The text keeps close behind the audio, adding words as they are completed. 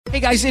Hey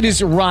guys, it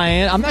is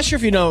Ryan. I'm not sure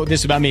if you know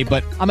this about me,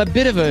 but I'm a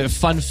bit of a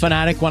fun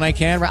fanatic when I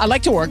can. I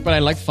like to work, but I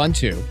like fun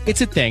too.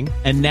 It's a thing.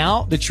 And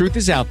now the truth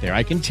is out there.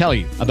 I can tell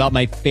you about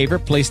my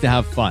favorite place to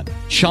have fun.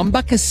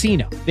 Chumba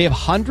Casino. They have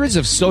hundreds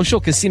of social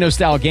casino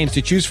style games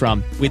to choose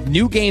from with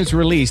new games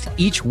released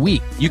each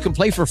week. You can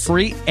play for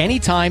free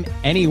anytime,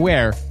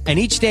 anywhere. And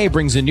each day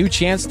brings a new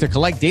chance to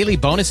collect daily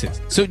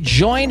bonuses. So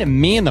join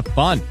me in the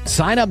fun.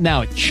 Sign up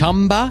now at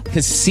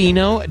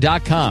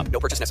ChumbaCasino.com. No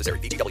purchase necessary.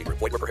 VGW.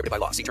 Void where prohibited by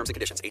law. See terms and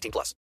conditions.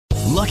 18+.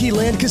 Lucky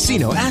Land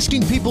Casino,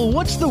 asking people,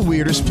 what's the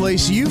weirdest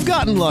place you've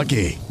gotten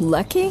lucky?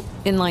 Lucky?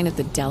 In line at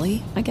the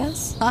deli, I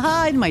guess?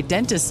 Aha, in my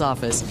dentist's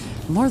office.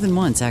 More than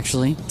once,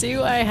 actually.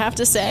 Do I have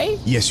to say?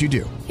 Yes, you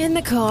do. In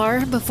the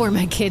car before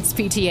my kids'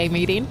 PTA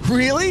meeting.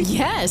 Really?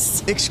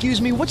 Yes. Excuse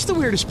me, what's the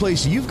weirdest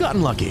place you've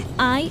gotten lucky?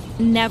 I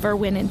never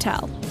win and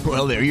tell.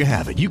 Well, there you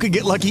have it. You can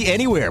get lucky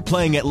anywhere,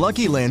 playing at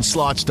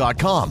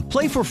LuckyLandSlots.com.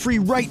 Play for free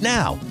right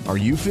now. Are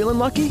you feeling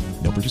lucky?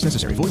 No purchase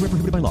necessary. Void where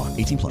prohibited by law.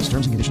 18+.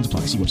 Terms and conditions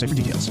apply. See website for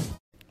details.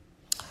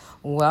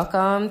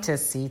 Welcome to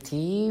CT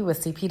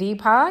with CPD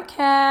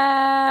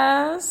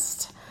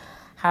podcast.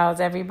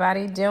 How's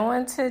everybody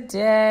doing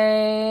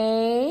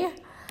today?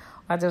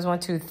 I just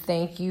want to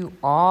thank you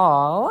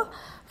all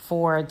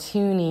for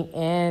tuning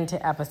in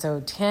to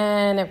episode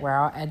 10, where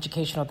our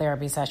educational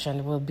therapy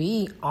session will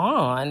be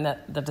on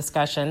the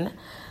discussion,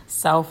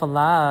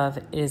 self-love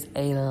is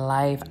a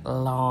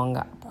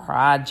lifelong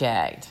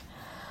project.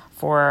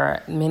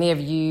 For many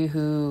of you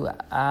who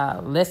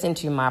listen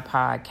to my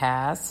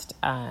podcast,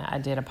 I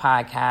did a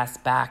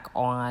podcast back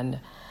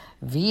on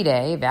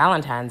V-Day,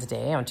 Valentine's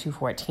Day on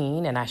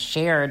 2/14, and I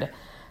shared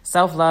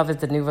self-love is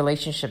the new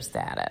relationship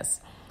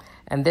status.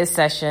 And this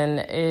session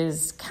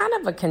is kind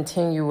of a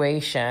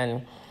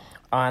continuation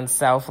on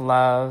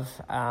self-love,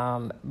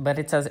 but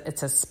it's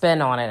a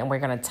spin on it, and we're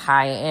going to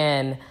tie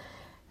in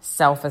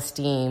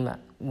self-esteem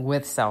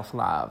with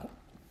self-love.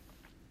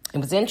 It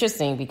was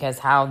interesting because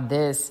how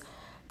this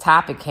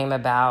topic came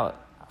about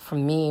for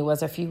me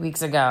was a few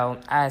weeks ago.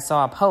 I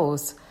saw a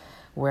post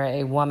where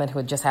a woman who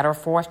had just had her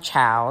 4th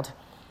child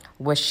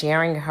was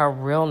sharing her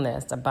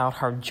realness about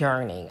her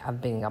journey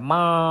of being a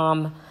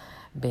mom,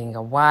 being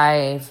a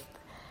wife,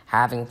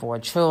 having 4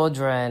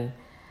 children.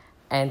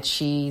 And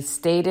she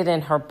stated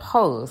in her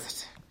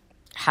post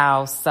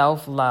how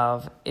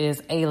self-love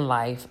is a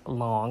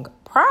lifelong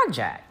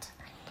project.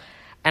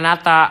 And I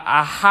thought,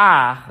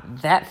 aha,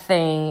 that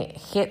thing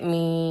hit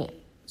me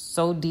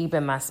so deep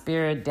in my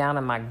spirit, down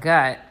in my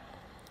gut,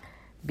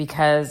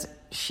 because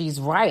she's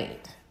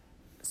right.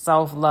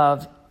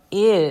 Self-love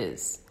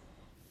is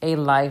a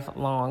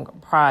lifelong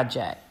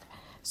project.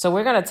 So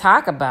we're going to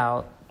talk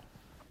about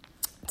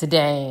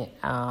today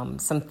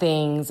some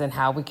things and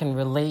how we can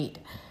relate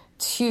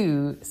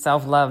to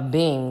self-love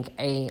being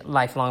a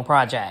lifelong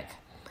project.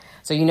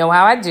 So you know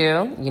how I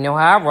do. You know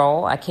how I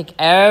roll. I kick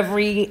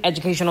every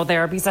educational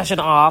therapy session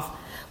off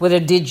with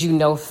a did you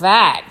know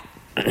fact.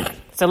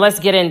 So let's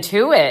get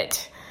into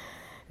it.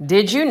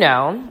 Did you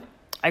know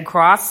a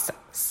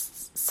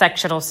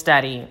cross-sectional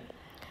study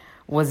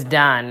was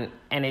done,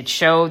 and it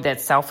showed that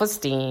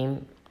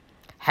self-esteem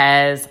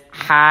has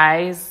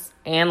highs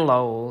and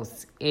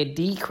lows. It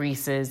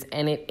decreases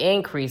and it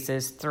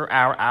increases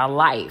throughout our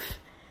life,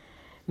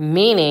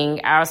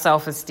 meaning our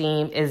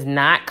self-esteem is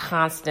not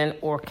constant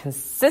or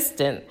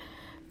consistent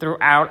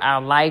throughout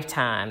our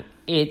lifetime.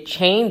 It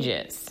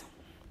changes.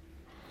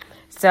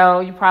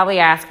 So you're probably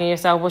asking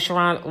yourself, well,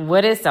 Sharon,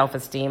 what is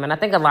self-esteem? And I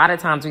think a lot of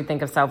times we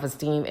think of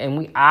self-esteem and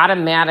we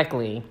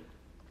automatically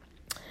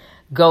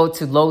go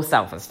to low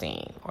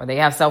self-esteem, or they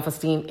have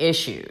self-esteem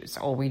issues,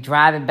 or we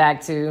drive it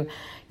back to,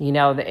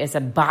 it's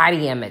a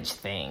body image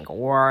thing,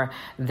 or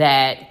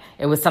that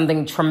it was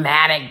something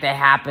traumatic that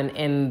happened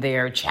in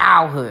their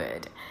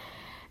childhood.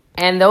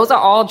 And those are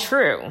all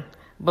true.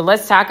 But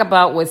let's talk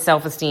about what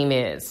self-esteem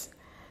is.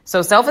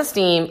 So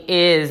self-esteem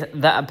is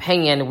the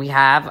opinion we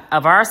have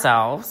of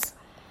ourselves.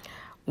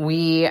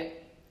 We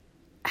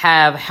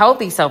have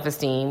healthy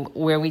self-esteem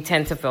where we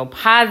tend to feel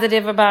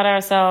positive about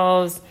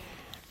ourselves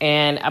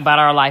and about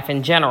our life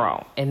in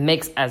general. It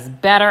makes us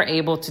better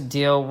able to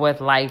deal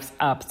with life's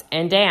ups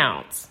and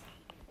downs.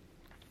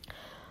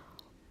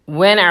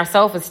 When our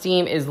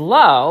self-esteem is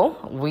low,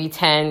 we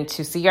tend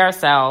to see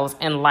ourselves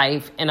and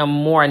life in a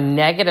more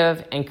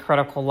negative and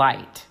critical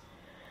light.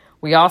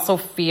 We also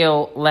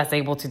feel less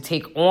able to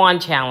take on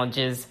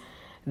challenges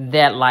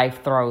that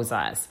life throws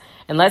us.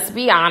 And let's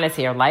be honest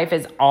here, life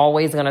is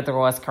always going to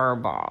throw us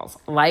curveballs.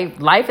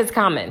 Life is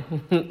coming.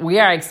 We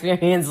are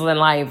experiencing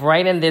life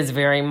right in this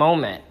very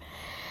moment.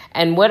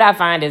 And what I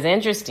find is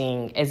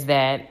interesting is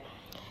that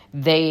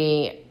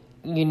they,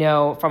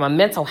 from a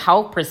mental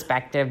health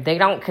perspective, they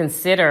don't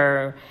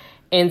consider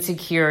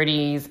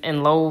insecurities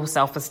and low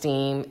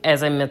self-esteem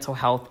as a mental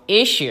health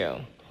issue.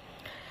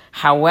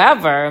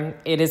 However,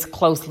 it is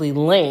closely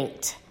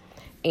linked.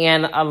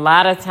 And a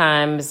lot of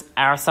times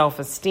our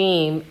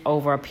self-esteem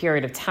over a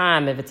period of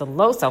time, if it's a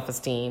low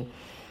self-esteem,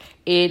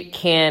 it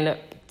can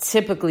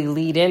typically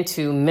lead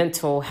into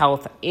mental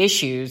health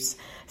issues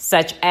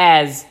such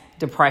as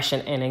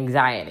depression and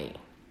anxiety.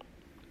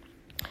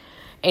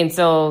 And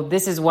so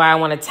this is why I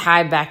want to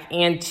tie back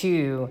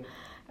into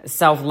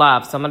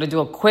self-love. So I'm going to do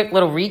a quick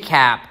little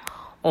recap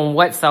on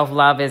what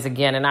self-love is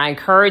again. And I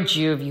encourage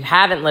you, if you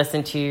haven't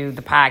listened to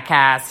the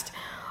podcast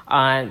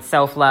on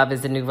self-love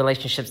is the new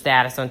relationship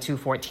status on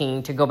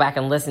 214, to go back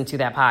and listen to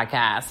that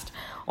podcast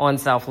on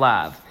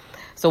self-love.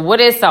 So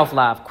what is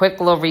self-love? Quick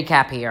little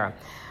recap here.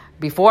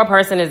 Before a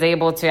person is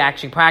able to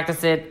actually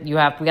practice it, we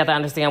have to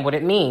understand what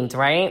it means,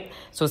 right?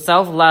 So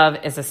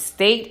self-love is a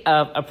state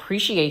of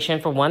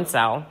appreciation for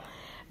oneself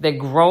that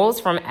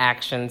grows from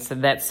actions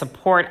that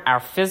support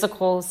our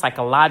physical,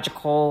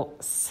 psychological,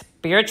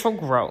 spiritual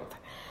growth.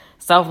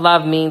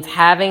 Self-love means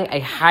having a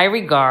high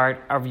regard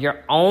of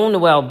your own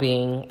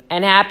well-being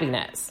and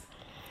happiness.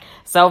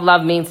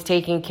 Self-love means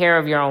taking care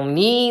of your own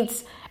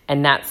needs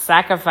and not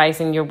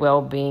sacrificing your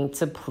well-being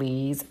to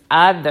please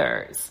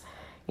others.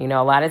 You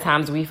know, a lot of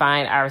times we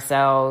find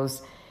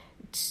ourselves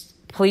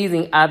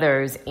pleasing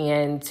others,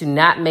 and to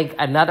not make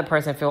another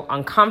person feel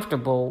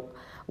uncomfortable,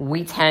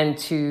 we tend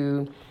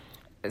to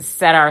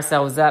set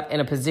ourselves up in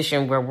a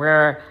position where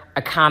we're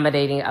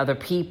accommodating other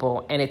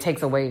people, and it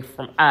takes away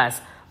from us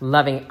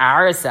loving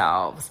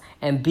ourselves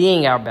and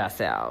being our best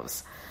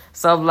selves.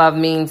 Self-love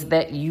means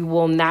that you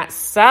will not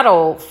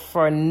settle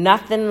for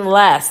nothing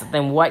less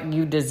than what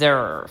you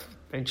deserve.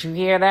 Did you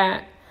hear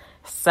that?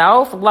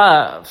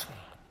 Self-love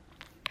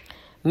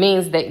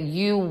means that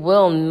you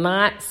will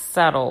not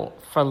settle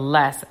for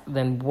less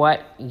than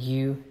what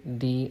you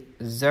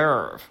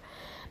deserve.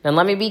 Now,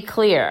 let me be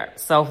clear.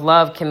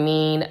 Self-love can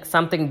mean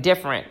something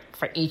different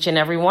for each and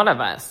every one of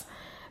us,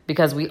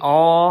 because we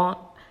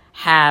all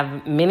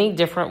have many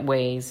different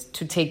ways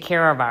to take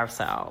care of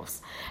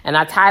ourselves. And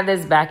I tie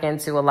this back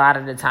into a lot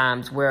of the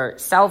times where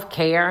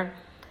self-care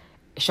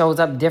shows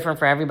up different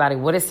for everybody.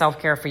 What is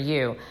self-care for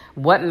you?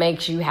 What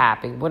makes you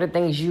happy? What are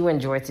things you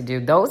enjoy to do?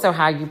 Those are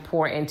how you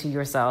pour into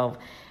yourself,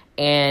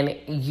 and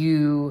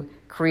you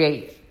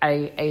create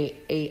a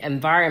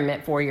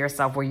environment for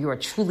yourself where you are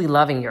truly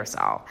loving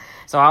yourself.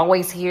 So I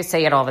always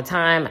say it all the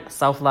time.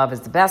 Self-love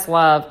is the best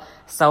love.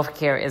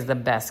 Self-care is the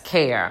best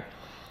care.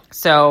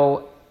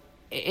 So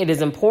it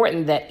is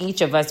important that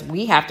each of us,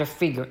 we have to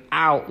figure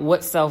out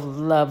what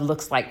self-love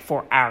looks like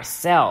for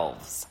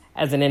ourselves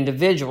as an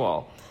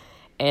individual.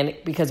 And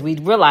because we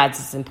realize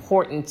it's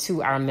important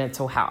to our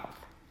mental health.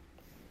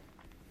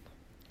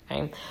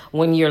 Okay?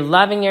 When you're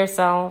loving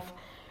yourself,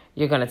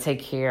 you're going to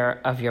take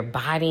care of your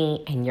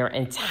body and your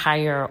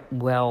entire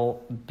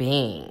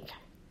well-being.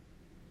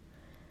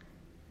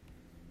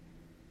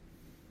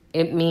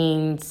 It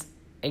means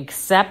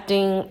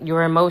accepting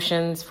your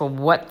emotions for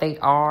what they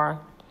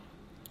are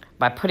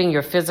by putting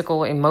your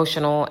physical,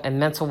 emotional, and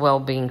mental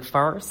well-being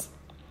first.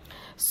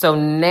 So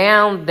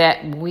now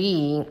that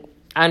we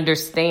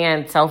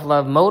understand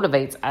self-love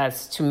motivates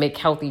us to make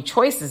healthy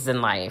choices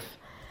in life,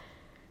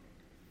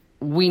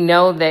 we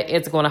know that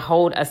it's going to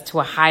hold us to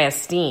a high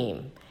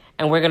esteem,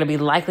 and we're going to be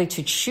likely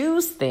to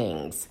choose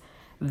things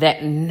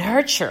that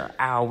nurture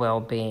our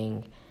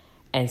well-being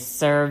and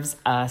serves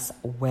us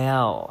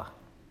well.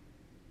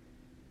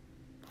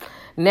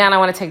 Now I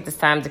want to take this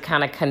time to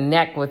kind of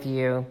connect with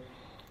you,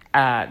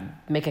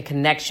 make a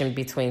connection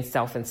between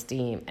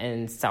self-esteem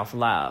and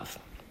self-love.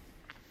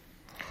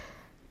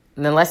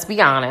 Now, let's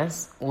be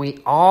honest. We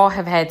all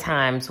have had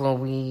times when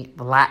we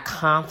lack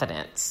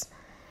confidence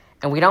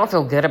and we don't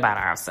feel good about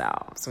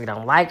ourselves. We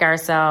don't like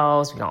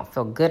ourselves. We don't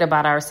feel good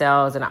about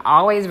ourselves. And I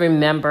always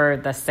remember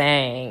the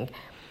saying,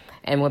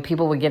 and when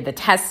people would give the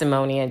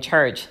testimony in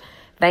church,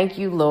 "Thank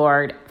you,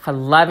 Lord, for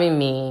loving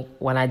me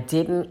when I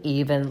didn't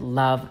even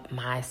love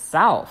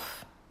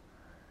myself."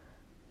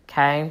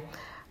 Okay?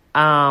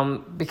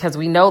 Because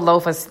we know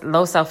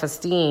low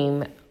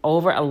self-esteem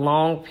over a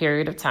long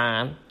period of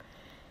time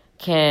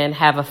can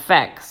have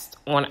effects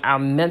on our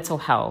mental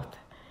health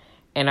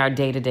and our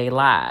day-to-day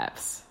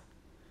lives.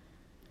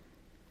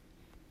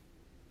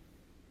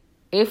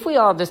 If we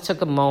all just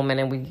took a moment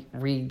and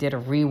we did a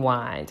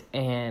rewind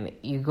and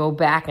you go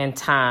back in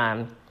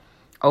time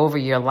over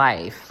your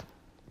life,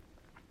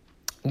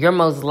 you're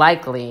most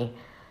likely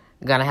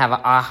going to have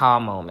an aha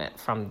moment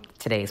from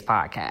today's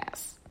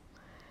podcast.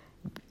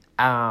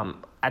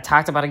 I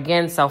talked about,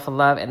 again,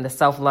 self-love, and the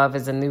self-love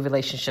is a new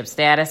relationship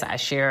status. I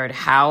shared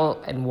how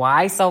and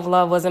why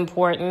self-love was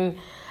important.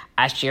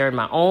 I shared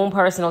my own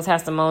personal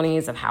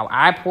testimonies of how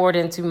I poured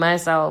into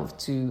myself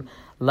to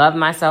love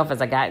myself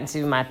as I got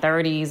into my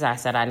 30s. I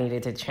said I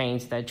needed to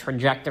change the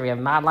trajectory of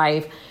my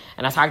life.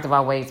 And I talked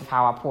about ways of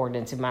how I poured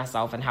into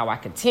myself and how I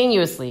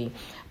continuously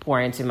pour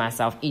into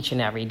myself each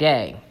and every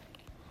day.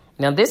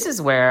 Now, this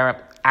is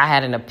where I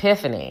had an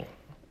epiphany.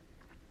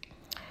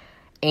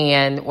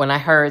 And when I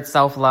heard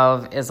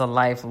self-love is a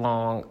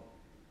lifelong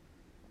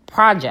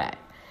project,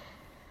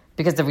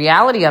 because the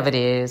reality of it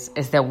is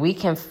that we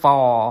can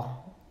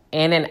fall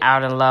in and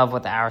out in love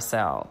with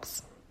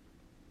ourselves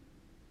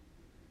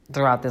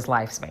throughout this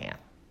lifespan,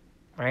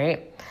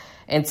 right?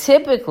 And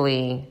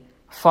typically,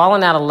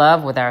 falling out of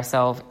love with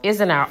ourselves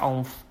isn't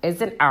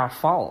our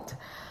fault.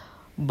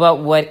 But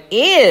what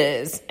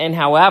is, and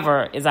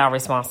however, is our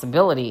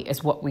responsibility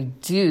is what we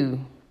do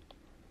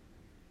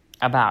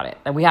about it.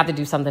 That we have to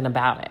do something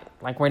about it.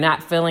 Like, we're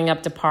not feeling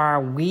up to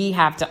par. We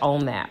have to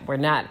own that. We're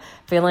not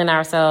feeling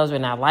ourselves. We're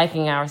not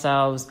liking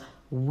ourselves.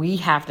 We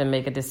have to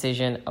make a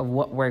decision of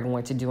what we're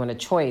going to do and a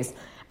choice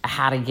of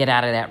how to get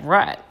out of that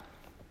rut.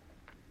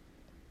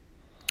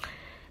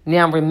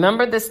 Now,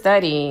 remember the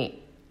study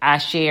I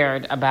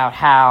shared about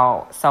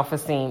how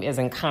self-esteem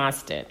isn't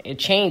constant. It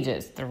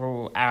changes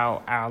through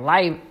our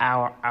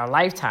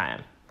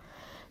lifetime.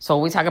 So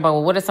we talk about,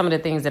 well, what are some of the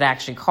things that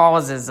actually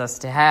causes us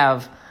to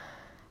have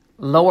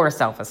lower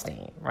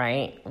self-esteem,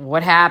 right?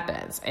 What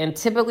happens? And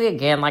typically,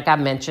 again, like I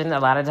mentioned, a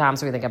lot of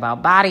times we think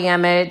about body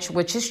image,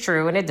 which is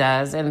true, and it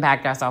does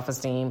impact our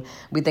self-esteem.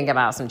 We think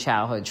about some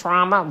childhood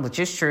trauma, which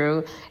is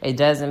true. It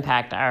does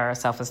impact our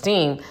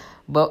self-esteem.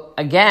 But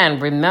again,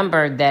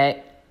 remember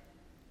that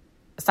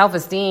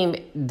self-esteem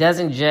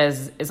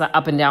it's an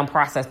up and down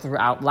process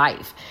throughout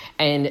life.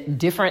 And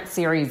different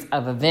series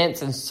of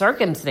events and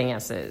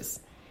circumstances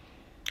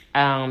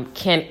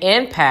can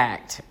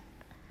impact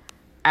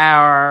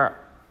our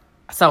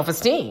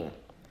self-esteem.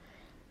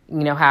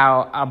 You know,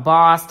 how a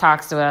boss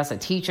talks to us, a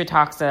teacher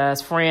talks to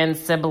us, friends,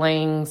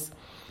 siblings.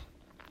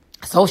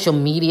 Social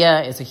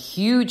media is a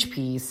huge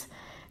piece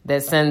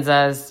that sends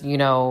us,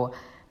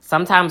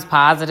 sometimes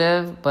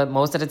positive, but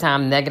most of the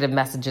time negative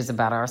messages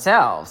about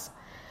ourselves.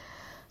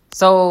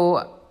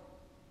 So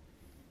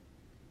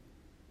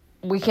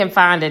we can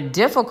find it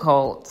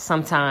difficult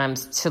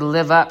sometimes to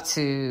live up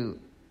to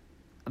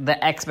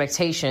the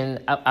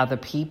expectation of other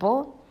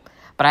people.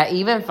 But I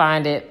even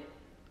find it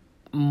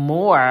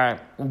more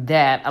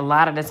that a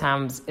lot of the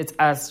times it's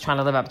us trying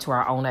to live up to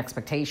our own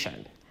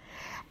expectation.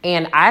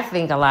 And I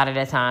think a lot of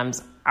the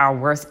times our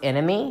worst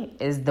enemy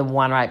is the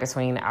one right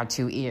between our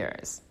two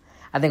ears.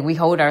 I think we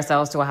hold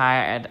ourselves to a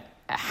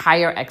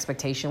higher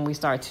expectation. We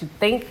start to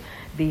think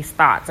these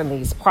thoughts and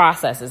these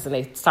processes, and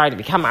they start to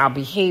become our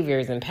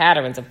behaviors and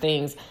patterns of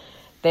things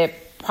that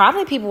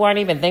probably people weren't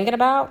even thinking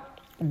about,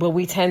 but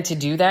we tend to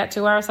do that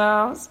to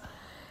ourselves.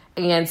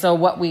 And so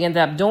what we end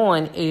up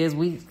doing is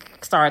we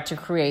start to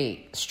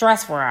create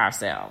stress for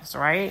ourselves,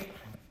 right?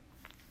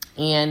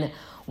 And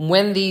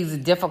when these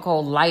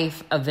difficult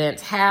life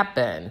events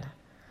happen,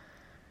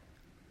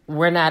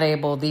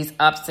 these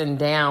ups and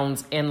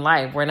downs in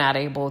life, we're not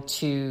able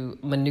to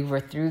maneuver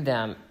through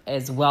them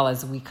as well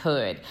as we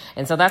could.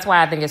 And so that's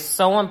why I think it's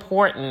so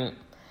important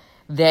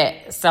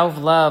that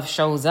self-love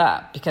shows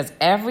up, because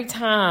every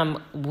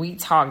time we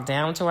talk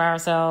down to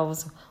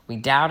ourselves, we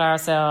doubt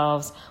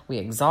ourselves, we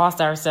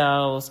exhaust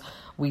ourselves,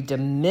 we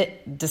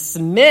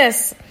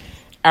dismiss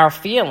our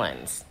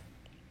feelings,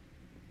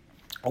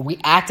 or we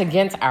act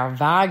against our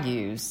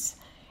values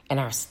and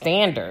our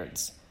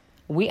standards,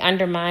 we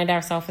undermine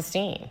our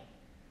self-esteem.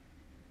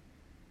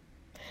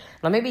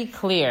 Let me be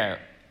clear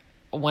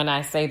when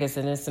I say this,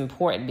 and it's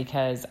important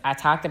because I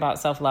talked about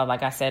self-love,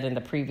 like I said in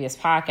the previous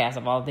podcast,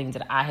 of all the things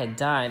that I had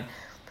done.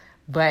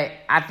 But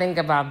I think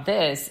about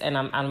this, and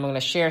I'm going to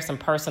share some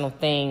personal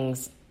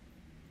things,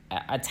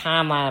 a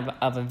timeline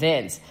of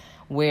events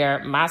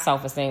where my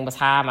self-esteem was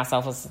high, my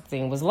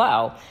self-esteem was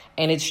low.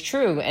 And it's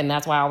true, and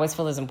that's why I always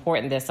feel it's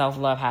important that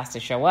self-love has to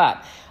show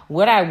up.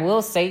 What I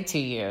will say to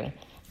you,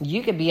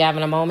 you could be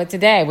having a moment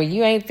today where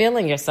you ain't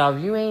feeling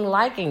yourself, you ain't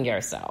liking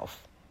yourself.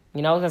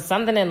 Because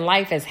something in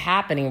life is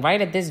happening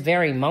right at this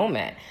very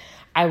moment.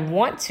 I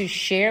want to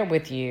share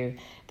with you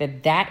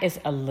that is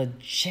a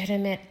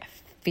legitimate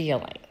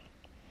feeling.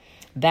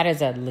 That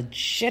is a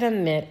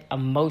legitimate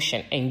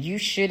emotion, and you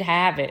should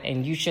have it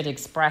and you should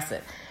express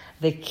it.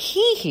 The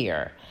key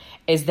here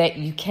is that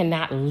you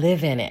cannot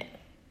live in it.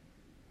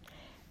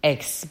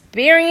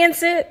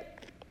 Experience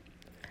it,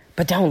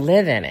 but don't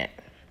live in it.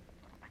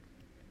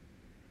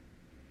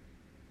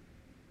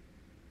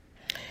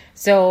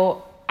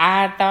 So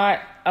I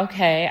thought,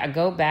 okay, I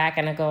go back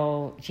and I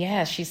go,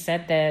 yeah, she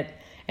said that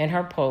in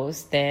her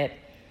post that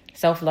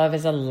self-love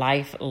is a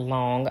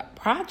lifelong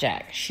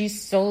project.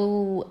 She's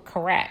so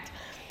correct.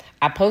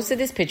 I posted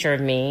this picture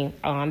of me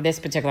on this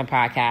particular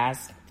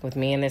podcast with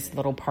me in this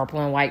little purple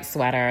and white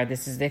sweater.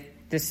 This is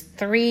this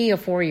 3 or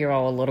 4 year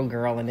old little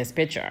girl in this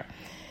picture.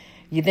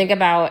 You think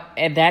about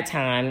at that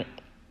time,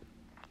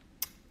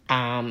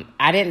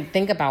 I didn't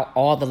think about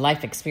all the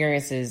life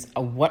experiences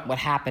of what would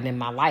happen in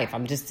my life.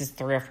 I'm just this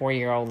 3 or 4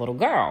 year old little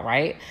girl,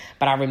 right?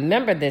 But I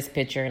remember this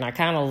picture and I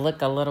kind of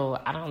look a little,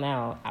 I don't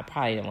know, I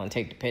probably didn't want to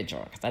take the picture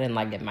because I didn't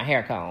like getting my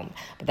hair combed.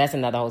 But that's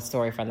another whole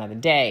story for another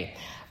day.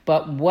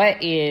 But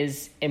what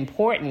is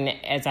important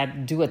as I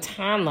do a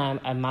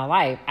timeline of my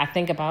life, I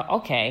think about,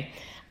 okay,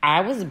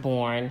 I was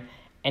born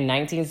in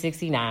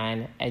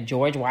 1969 at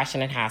George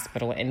Washington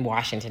Hospital in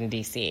Washington,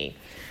 D.C.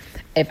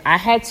 If I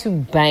had to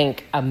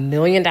bank $1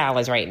 million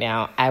right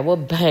now, I will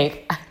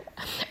bank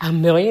 $1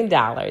 million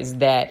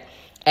that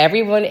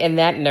everyone in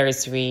that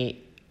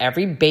nursery,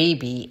 every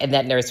baby in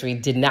that nursery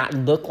did not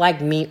look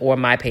like me or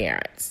my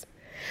parents.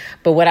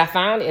 But what I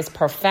found is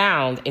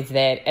profound is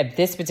that at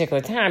this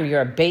particular time,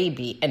 you're a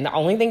baby, and the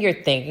only thing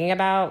you're thinking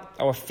about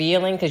or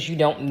feeling, because you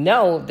don't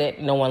know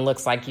that no one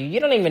looks like you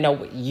don't even know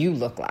what you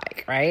look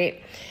like,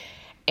 right?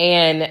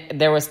 And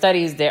there were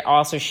studies that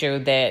also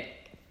showed that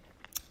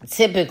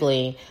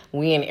typically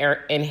we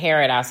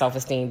inherit our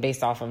self-esteem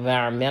based off of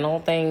environmental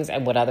things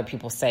and what other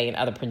people say and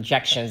other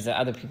projections that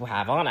other people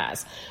have on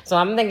us. So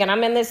I'm thinking,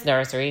 I'm in this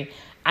nursery.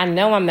 I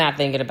know I'm not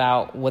thinking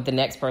about what the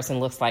next person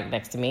looks like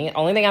next to me.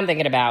 Only thing I'm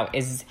thinking about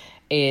is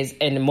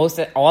and most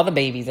of all the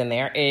babies in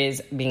there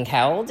is being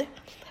held,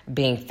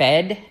 being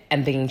fed,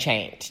 and being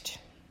changed.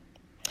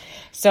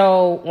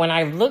 So when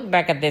I look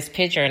back at this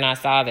picture and I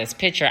saw this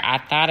picture, I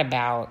thought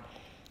about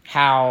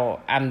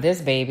how I'm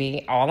this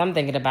baby. All I'm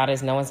thinking about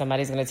is knowing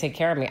somebody's going to take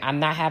care of me. I'm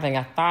not having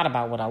a thought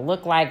about what I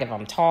look like, if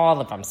I'm tall,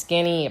 if I'm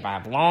skinny, if I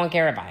have long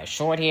hair, if I have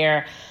short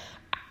hair.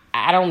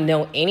 I don't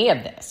know any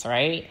of this,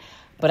 right?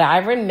 But I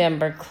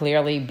remember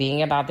clearly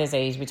being about this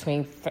age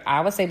between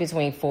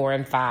 4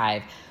 and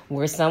 5,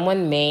 where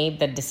someone made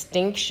the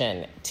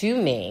distinction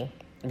to me,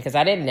 because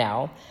I didn't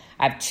know.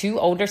 I have 2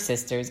 older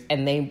sisters,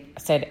 and they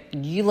said,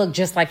 you look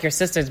just like your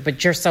sisters,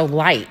 but you're so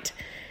light.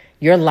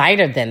 You're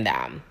lighter than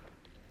them.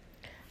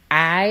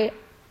 I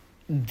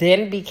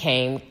then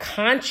became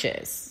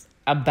conscious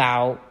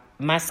about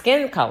my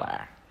skin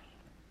color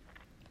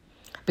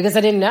because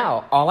I didn't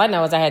know. All I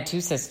know is I had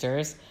 2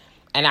 sisters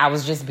and I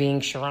was just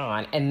being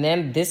Sharon. And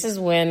then this is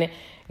when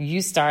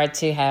you start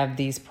to have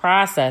these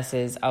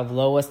processes of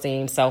low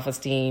esteem,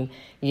 self-esteem,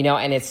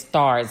 and it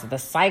starts the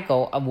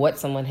cycle of what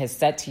someone has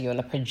said to you and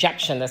the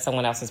projection that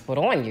someone else has put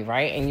on you,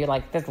 right? And you're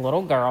like this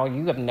little girl,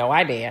 you have no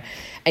idea.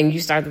 And you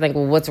start to think,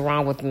 well, what's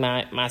wrong with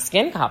my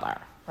skin color?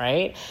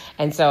 Right?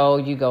 And so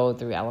you go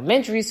through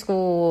elementary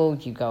school,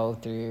 you go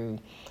through,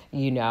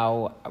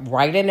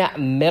 right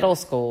in middle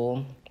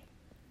school,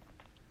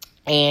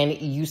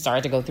 and you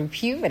start to go through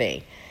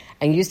puberty.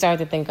 And you start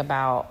to think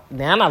about,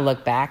 now I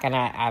look back and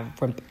I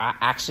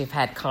actually have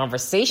had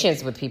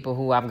conversations with people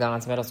who I've gone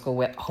to middle school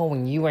with. Oh,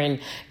 when you were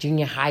in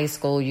junior high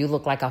school, you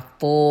look like a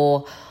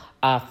full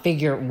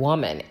figured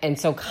woman. And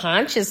so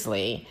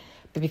consciously,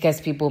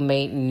 because people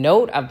made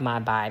note of my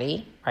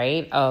body,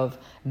 right, of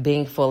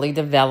being fully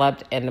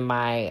developed in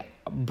my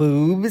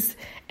boobs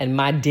and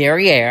my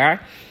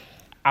derriere,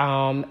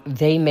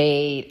 they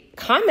made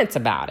comments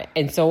about it.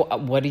 And so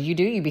what do?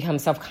 You become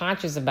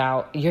self-conscious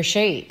about your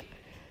shape,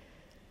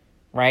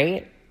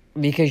 right?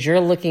 Because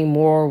you're looking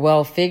more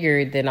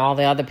well-figured than all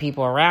the other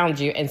people around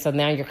you. And so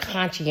now you're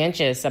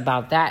conscientious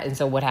about that. And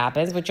so what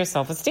happens with your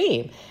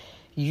self-esteem?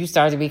 You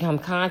start to become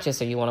conscious,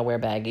 so you want to wear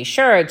baggy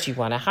shirts, you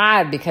want to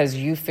hide because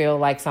you feel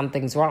like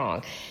something's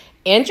wrong.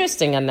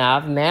 Interesting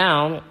enough,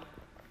 now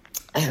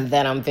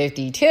that I'm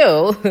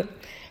 52,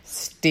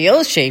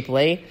 still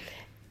shapely,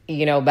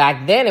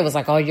 back then it was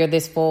like, oh, you're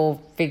this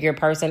full figure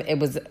person.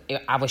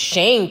 I was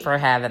shamed for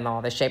having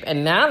all this shape.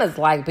 And now it's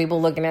like people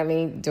looking at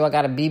me, do I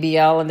got a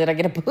BBL and did I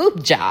get a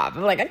boob job?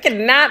 I'm like, I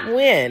cannot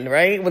win,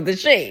 right, with the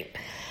shape.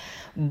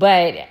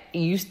 But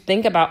you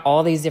think about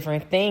all these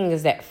different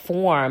things that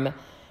form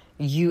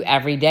you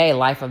every day,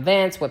 life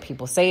events, what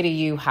people say to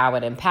you, how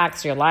it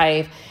impacts your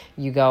life.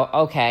 You go,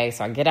 okay,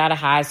 so I get out of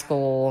high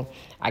school,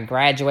 I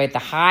graduate. The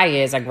high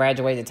is I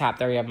graduate the top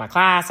 30 of my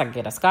class, I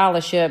get a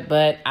scholarship,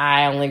 but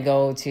I only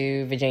go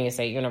to Virginia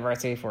State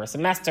University for a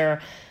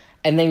semester.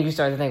 And then you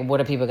start to think, what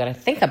are people going to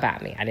think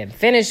about me? I didn't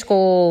finish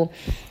school.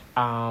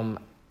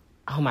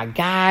 Oh my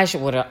gosh,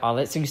 what are all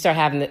this? So you start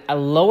having a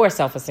lower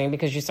self-esteem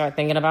because you start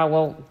thinking about,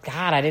 well,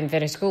 God, I didn't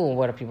finish school.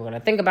 What are people going to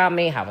think about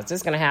me? How is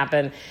this going to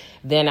happen?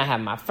 Then I have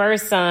my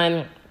first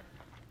son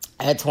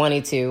at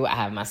 22. I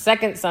have my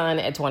second son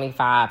at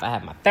 25. I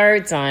have my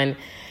third son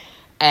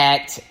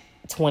at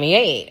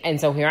 28. And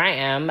so here I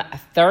am,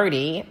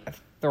 30,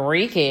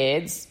 3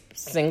 kids,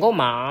 single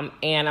mom,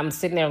 and I'm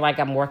sitting there like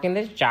I'm working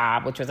this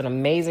job, which was an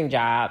amazing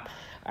job.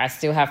 I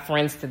still have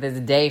friends to this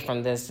day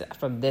from this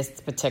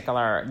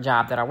particular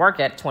job that I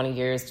work at 20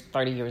 years,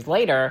 30 years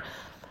later.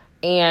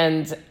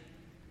 And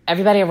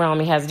everybody around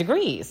me has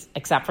degrees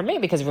except for me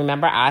because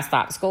remember, I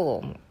stopped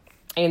school.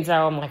 And so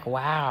I'm like,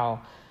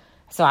 wow.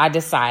 So I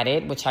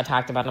decided, which I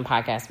talked about on the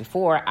podcast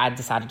before, I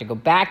decided to go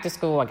back to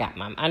school. I got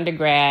my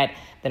undergrad.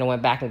 Then I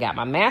went back and got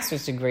my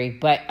master's degree.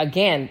 But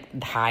again,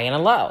 high and a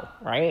low,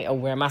 right? Or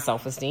where my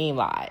self-esteem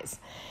lies.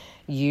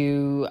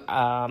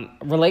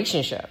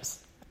 Relationships.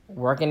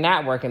 Working,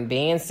 not working,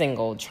 being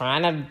single,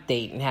 trying to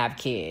date and have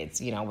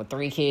kids, with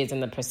 3 kids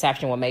and the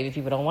perception, well, maybe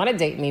people don't want to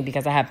date me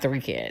because I have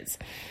 3 kids.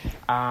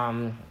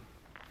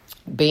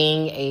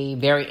 Being a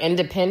very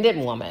independent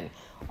woman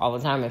all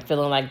the time and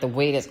feeling like the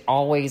weight is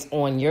always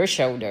on your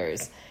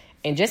shoulders.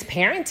 And just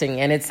parenting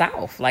in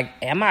itself. Like,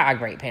 am I a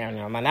great parent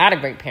or am I not a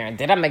great parent?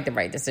 Did I make the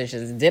right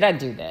decisions? Did I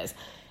do this?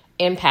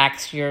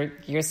 Impacts your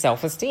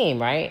self-esteem,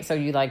 right? So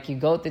you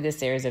go through this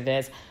series of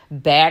this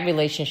bad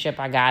relationship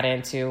I got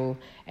into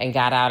and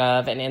got out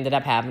of and ended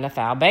up having to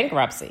file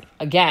bankruptcy.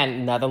 Again,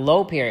 another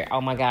low period.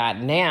 Oh my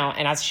God. Now,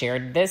 and I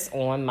shared this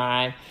on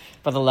my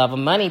For the Love of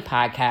Money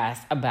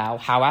podcast about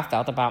how I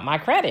felt about my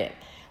credit.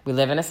 We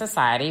live in a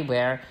society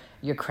where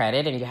your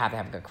credit and you have to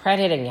have good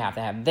credit and you have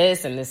to have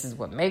this and this is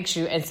what makes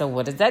you. And so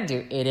what does that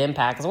do? It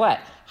impacts what?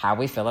 How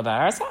we feel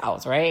about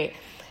ourselves, right?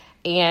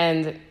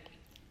 And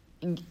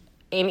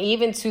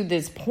even to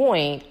this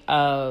point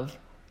of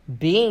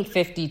being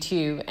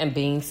 52 and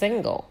being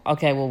single.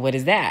 Okay, well, what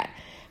is that?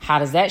 how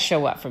does that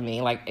show up for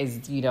me? Like,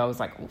 it's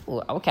like,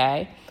 ooh,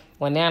 okay.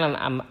 Well, now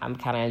I'm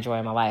kind of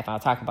enjoying my life. I'll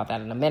talk about that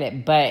in a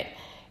minute. But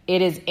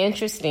it is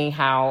interesting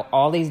how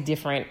all these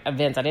different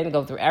events, I didn't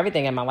go through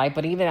everything in my life,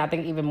 but I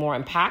think even more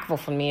impactful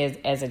for me is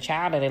as a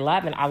child at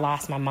 11, I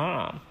lost my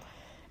mom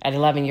at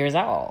 11 years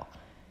old.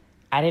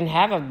 I didn't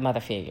have a mother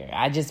figure.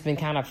 I just been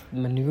kind of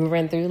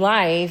maneuvering through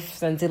life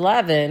since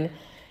 11,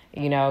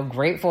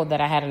 grateful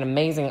that I had an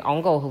amazing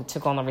uncle who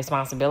took on the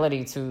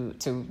responsibility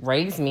to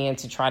raise me and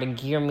to try to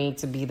gear me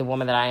to be the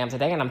woman that I am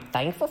today. And I'm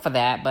thankful for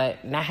that,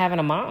 but not having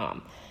a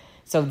mom.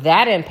 So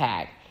that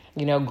impact,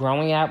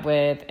 growing up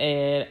with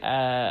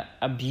an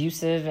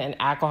abusive and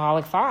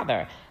alcoholic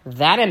father,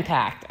 that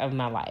impact of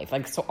my life.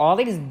 Like, so all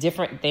these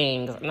different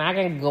things, and I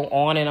can go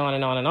on and on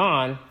and on and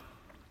on,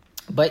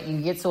 but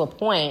you get to a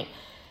point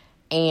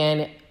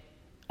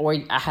or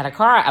I had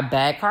a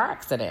bad car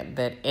accident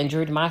that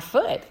injured my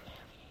foot.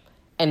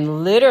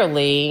 And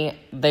literally,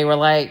 they were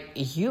like,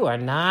 you are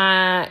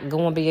not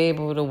going to be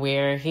able to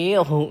wear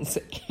heels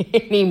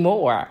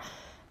anymore.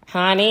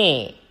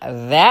 Honey,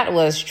 that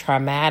was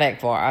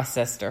traumatic for our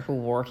sister who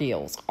wore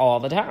heels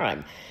all the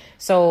time.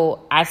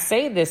 So I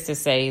say this to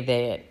say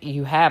that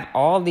you have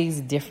all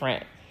these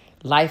different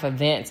life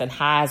events and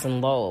highs and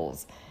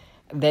lows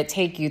that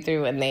take you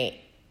through, and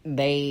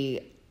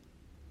they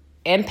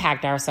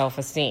impact our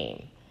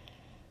self-esteem.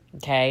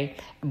 Okay?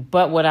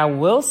 But what I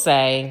will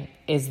say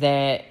is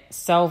that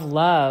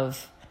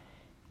self-love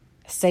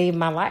saved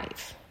my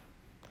life.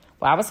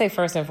 Well, I would say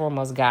first and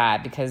foremost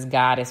God, because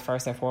God is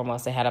first and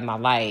foremost ahead of my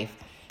life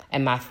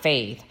and my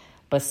faith.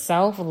 But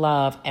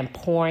self-love and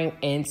pouring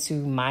into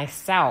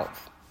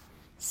myself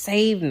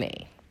saved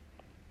me.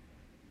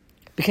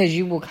 Because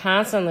you will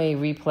constantly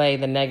replay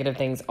the negative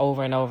things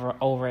over and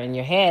over in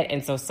your head.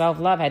 And so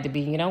self-love had to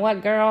be, you know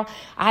what, girl?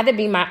 I had to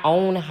be my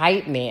own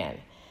hype man,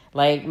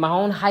 like my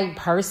own hype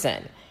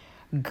person.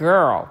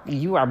 Girl,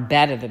 you are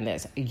better than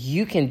this.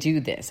 You can do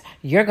this.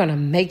 You're going to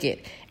make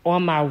it.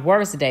 On my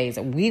worst days,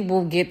 we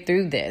will get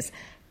through this.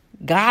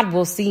 God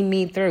will see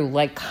me through,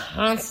 like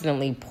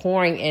constantly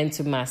pouring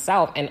into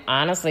myself. And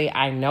honestly,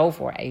 I know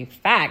for a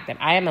fact that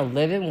I am a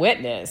living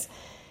witness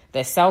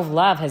that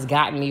self-love has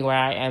gotten me where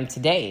I am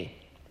today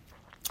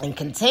and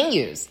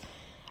continues.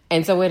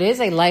 And so it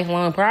is a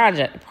lifelong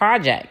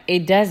project.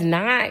 It does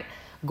not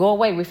go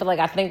away. We feel like,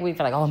 oh, I'm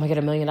going to get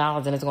 $1 million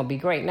and it's going to be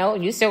great. No,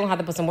 you still going to have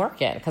to put some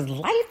work in, because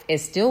life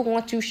is still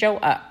going to show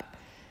up.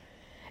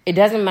 It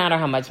doesn't matter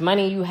how much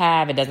money you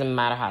have. It doesn't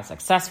matter how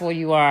successful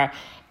you are.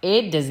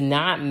 It does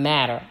not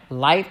matter.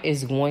 Life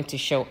is going to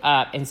show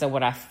up. And so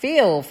what I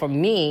feel for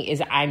me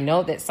is I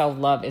know that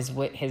self-love is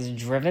what has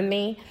driven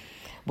me,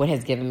 what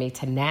has given me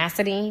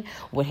tenacity,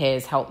 what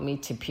has helped me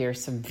to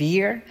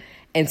persevere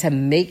and to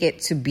make it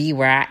to be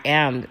where I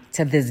am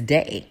to this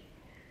day.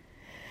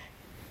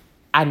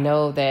 I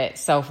know that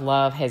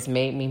self-love has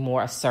made me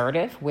more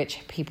assertive, which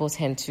people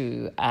tend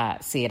to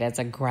see it as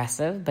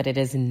aggressive, but it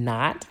is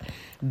not.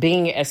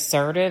 Being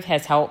assertive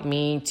has helped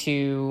me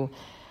to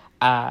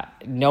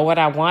know what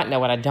I want, know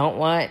what I don't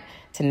want,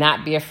 to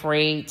not be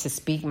afraid to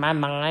speak my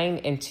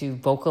mind and to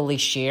vocally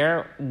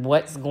share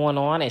what's going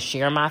on and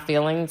share my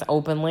feelings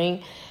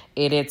openly.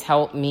 It has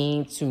helped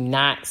me to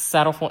not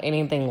settle for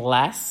anything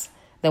less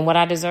than what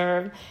I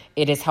deserve.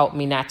 It has helped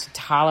me not to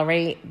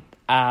tolerate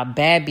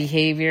bad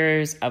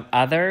behaviors of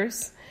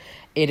others.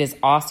 It has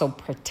also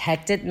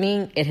protected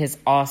me. It has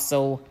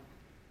also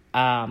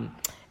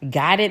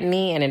guided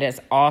me, and it has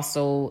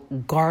also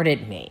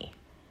guarded me.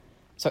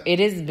 So it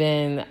has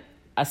been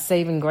a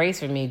saving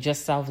grace for me,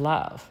 just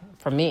self-love,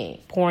 for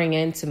me, pouring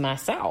into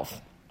myself.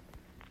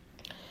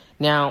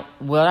 Now,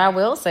 what I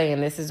will say,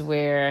 and this is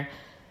where,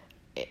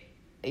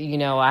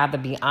 I have to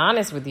be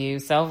honest with you,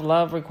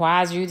 self-love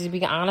requires you to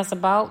be honest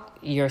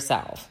about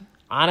yourself,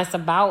 honest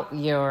about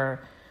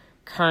your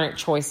current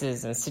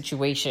choices and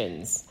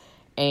situations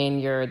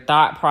and your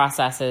thought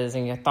processes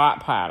and your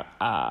thought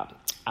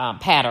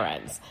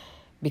patterns,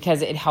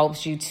 because it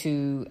helps you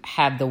to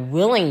have the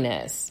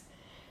willingness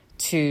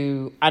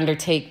to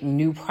undertake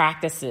new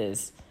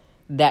practices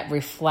that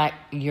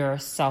reflect your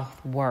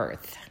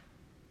self-worth.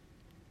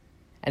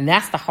 And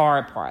that's the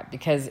hard part,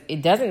 because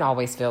it doesn't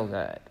always feel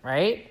good,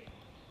 right?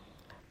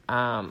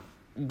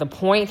 The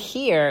point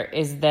here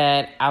is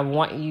that I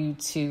want you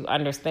to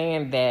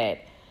understand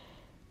that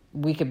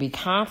we could be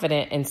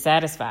confident and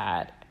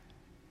satisfied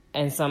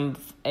in some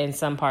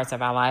parts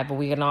of our life, but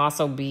we can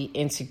also be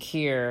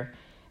insecure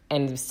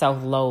and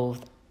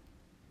self-loathed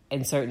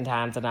in certain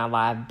times in our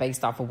life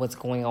based off of what's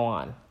going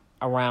on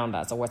around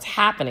us or what's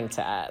happening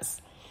to us.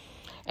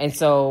 And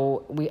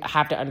so we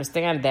have to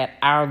understand that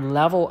our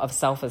level of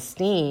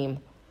self-esteem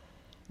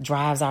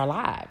drives our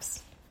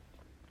lives.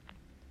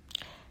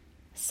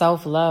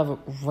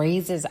 Self-love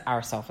raises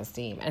our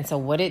self-esteem. And so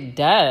what it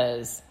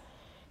does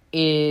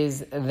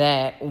is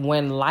that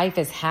when life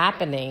is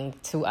happening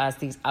to us,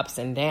 these ups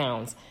and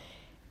downs,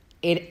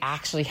 it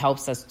actually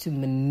helps us to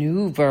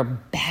maneuver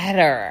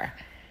better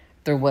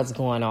through what's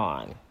going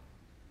on.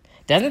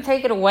 Doesn't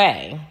take it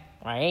away,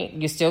 right?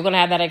 You're still going to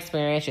have that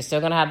experience. You're still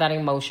going to have that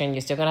emotion.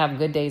 You're still going to have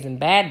good days and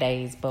bad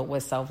days. But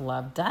what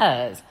self-love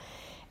does,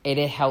 it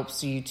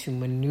helps you to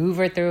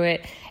maneuver through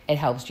it. It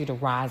helps you to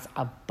rise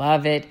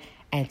above it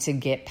and to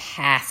get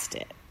past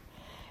it.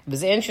 It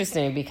was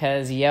interesting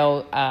because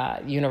Yale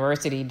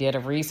University did a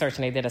research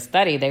and they did a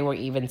study. They were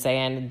even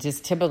saying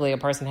just typically a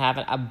person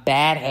having a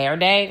bad hair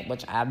day,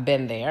 which I've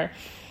been there,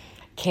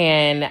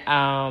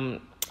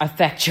 can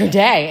affect your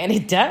day. And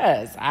it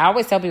does. I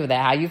always tell people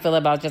that how you feel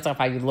about yourself,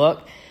 how you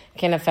look,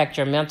 can affect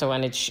your mental.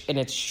 And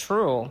it's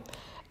true.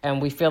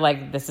 And we feel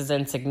like this is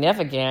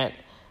insignificant,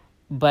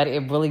 but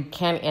it really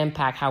can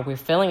impact how we're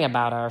feeling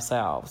about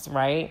ourselves,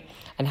 right?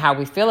 And how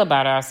we feel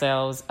about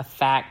ourselves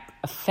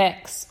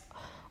affects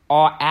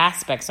all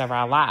aspects of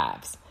our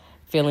lives.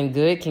 Feeling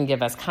good can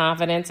give us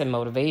confidence and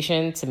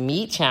motivation to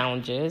meet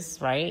challenges,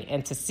 right?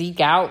 And to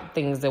seek out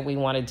things that we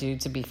want to do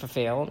to be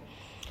fulfilled.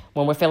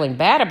 When we're feeling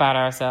bad about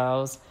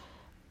ourselves,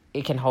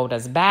 it can hold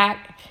us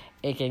back.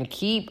 It can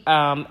keep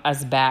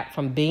us back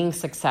from being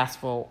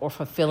successful or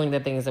fulfilling the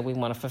things that we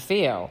want to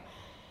fulfill.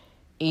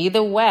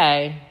 Either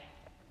way,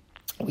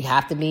 we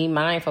have to be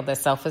mindful that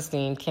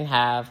self-esteem can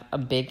have a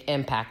big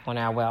impact on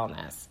our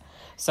wellness.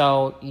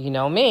 So, you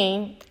know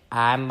me,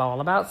 I'm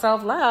all about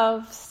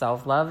self-love.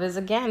 Self-love is,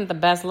 again, the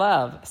best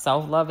love.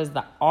 Self-love is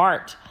the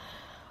art.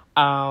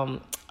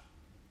 The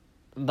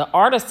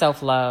art of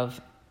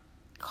self-love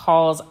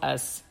calls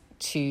us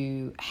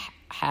to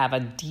have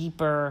a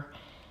deeper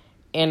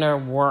inner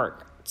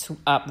work to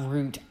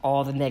uproot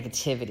all the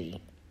negativity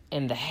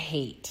and the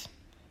hate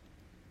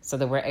so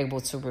that we're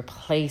able to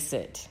replace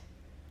it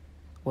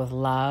with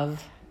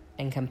love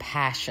and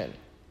compassion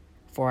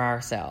for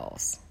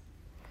ourselves.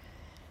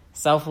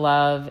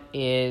 Self-love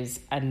is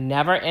a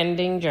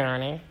never-ending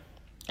journey.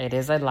 It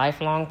is a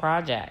lifelong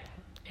project.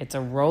 It's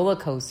a roller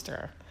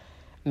coaster.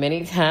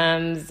 Many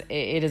times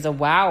it is a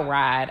wild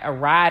ride, a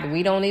ride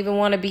we don't even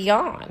want to be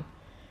on.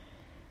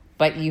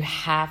 But you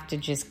have to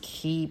just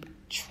keep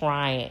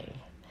trying.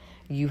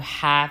 You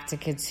have to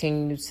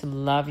continue to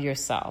love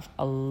yourself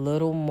a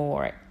little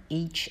more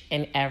each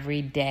and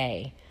every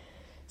day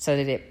so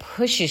that it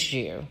pushes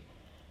you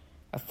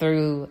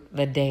through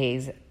the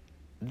days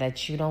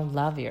that you don't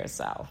love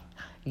yourself,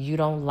 you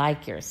don't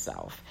like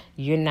yourself,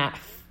 you're not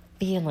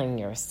feeling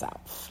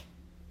yourself.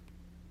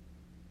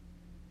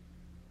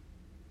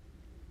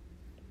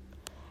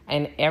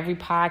 And every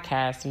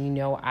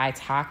podcast, I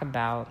talk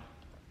about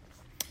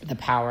the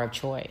power of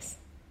choice.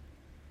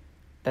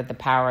 That the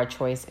power of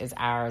choice is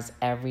ours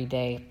every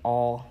day,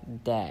 all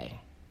day.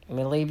 I'm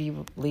going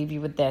to leave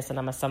you with this, and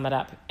I'm going to sum it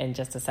up in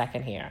just a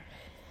second here.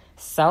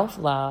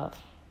 Self-love,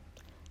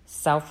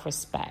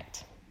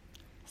 self-respect,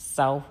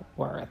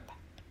 self-worth.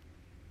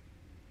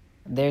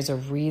 There's a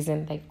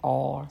reason they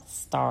all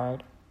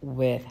start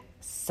with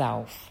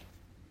self.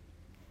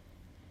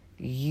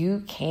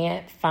 You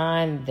can't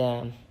find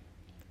them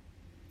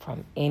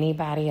from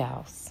anybody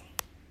else.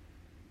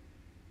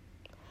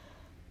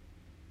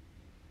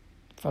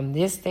 From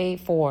this day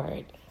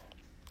forward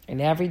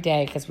and every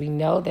day, because we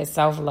know that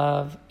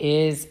self-love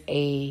is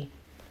a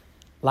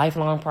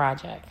lifelong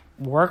project.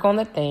 Work on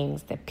the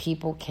things that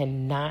people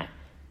cannot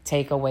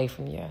take away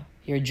from you.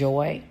 Your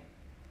joy,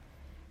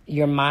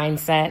 your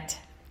mindset,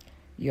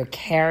 your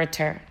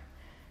character,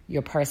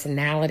 your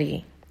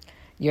personality,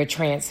 your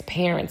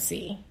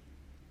transparency,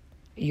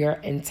 your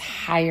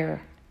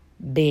entire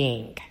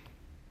being.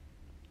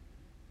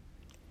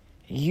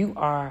 You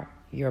are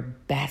your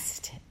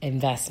best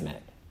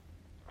investment.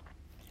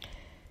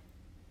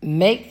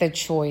 Make the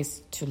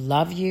choice to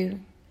love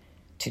you,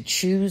 to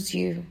choose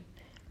your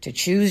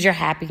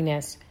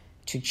happiness,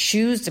 to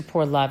choose to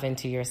pour love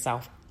into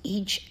yourself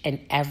each and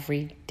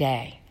every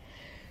day.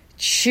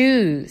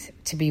 Choose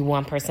to be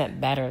 1%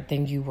 better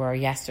than you were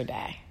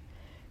yesterday.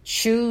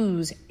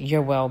 Choose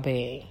your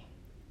well-being.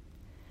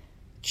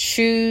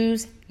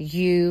 Choose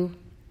you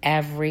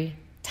every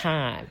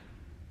time.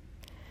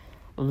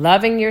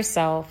 Loving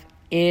yourself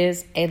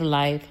is a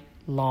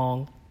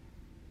lifelong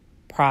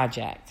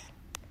project.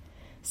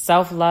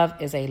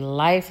 Self-love is a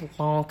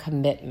lifelong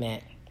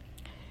commitment.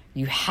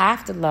 You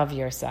have to love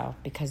yourself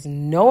because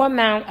no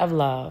amount of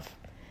love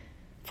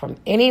from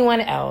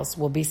anyone else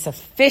will be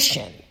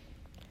sufficient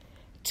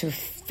to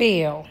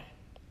feel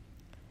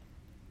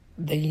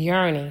the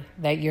yearning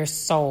that your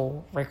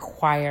soul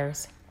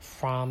requires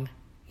from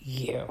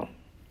you.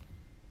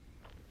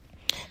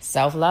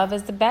 Self-love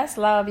is the best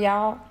love,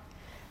 y'all.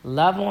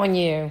 Love on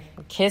you,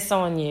 kiss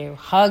on you,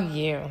 hug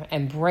you,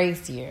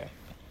 embrace you.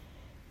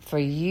 For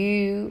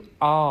you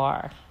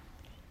are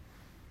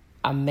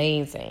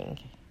amazing.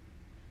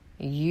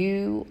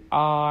 You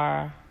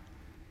are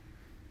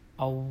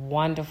a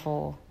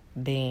wonderful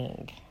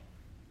being.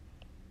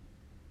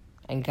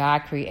 And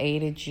God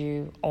created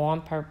you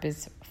on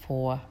purpose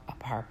for a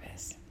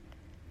purpose.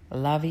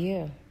 Love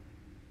you.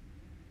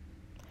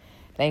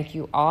 Thank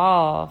you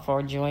all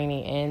for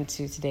joining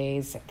into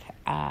today's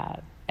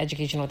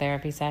educational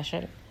therapy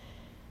session,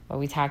 where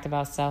we talked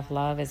about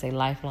self-love as a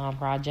lifelong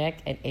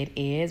project, and it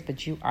is,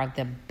 but you are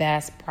the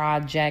best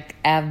project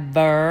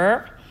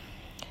ever.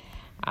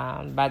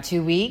 About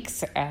 2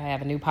 weeks, I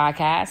have a new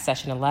podcast,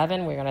 Session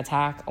 11. We're going to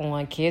talk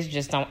on kids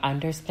just don't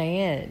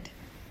understand.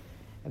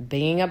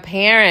 Being a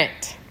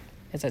parent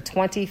is a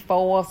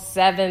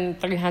 24/7,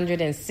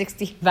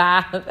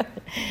 365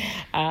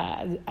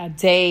 a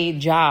day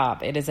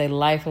job. It is a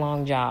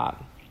lifelong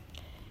job.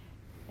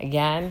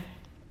 Again,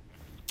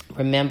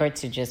 remember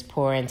to just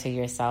pour into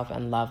yourself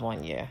and love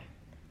on you.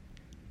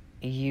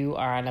 You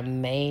are an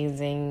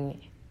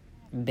amazing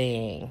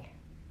being.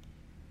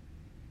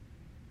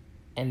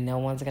 And no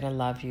one's going to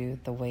love you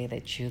the way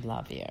that you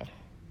love you.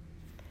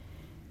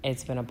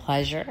 It's been a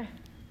pleasure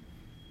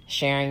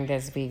sharing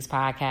this week's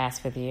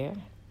podcast with you.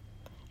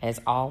 As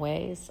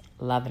always,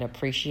 love and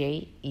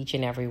appreciate each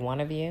and every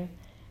one of you.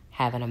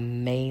 Have an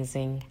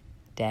amazing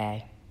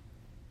day.